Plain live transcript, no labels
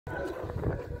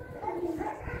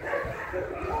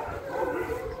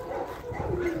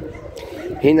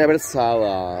He never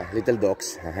saw little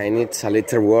dogs. He needs a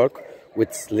little work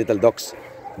with little dogs.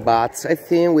 But I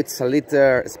think with a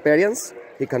little experience,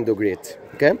 he can do great.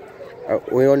 Okay?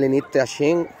 We only need to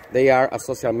assume they are a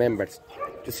social members.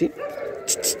 You see?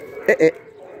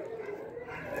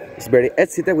 It's very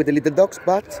excited with the little dogs,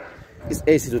 but it's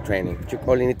easy to training. You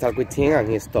only need to talk with him and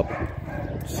he stop.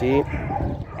 See?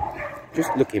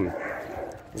 Just look him.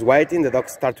 He's waiting, the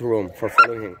dogs start to roam for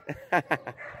following him.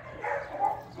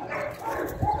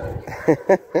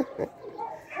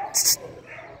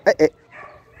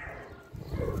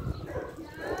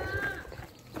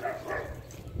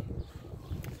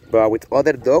 But with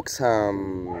other dogs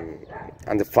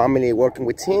and the family working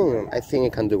with him, I think he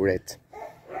can do great.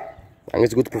 And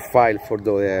it's a good profile for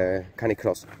the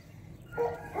canicross.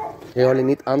 He only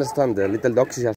need to understand the little dogs is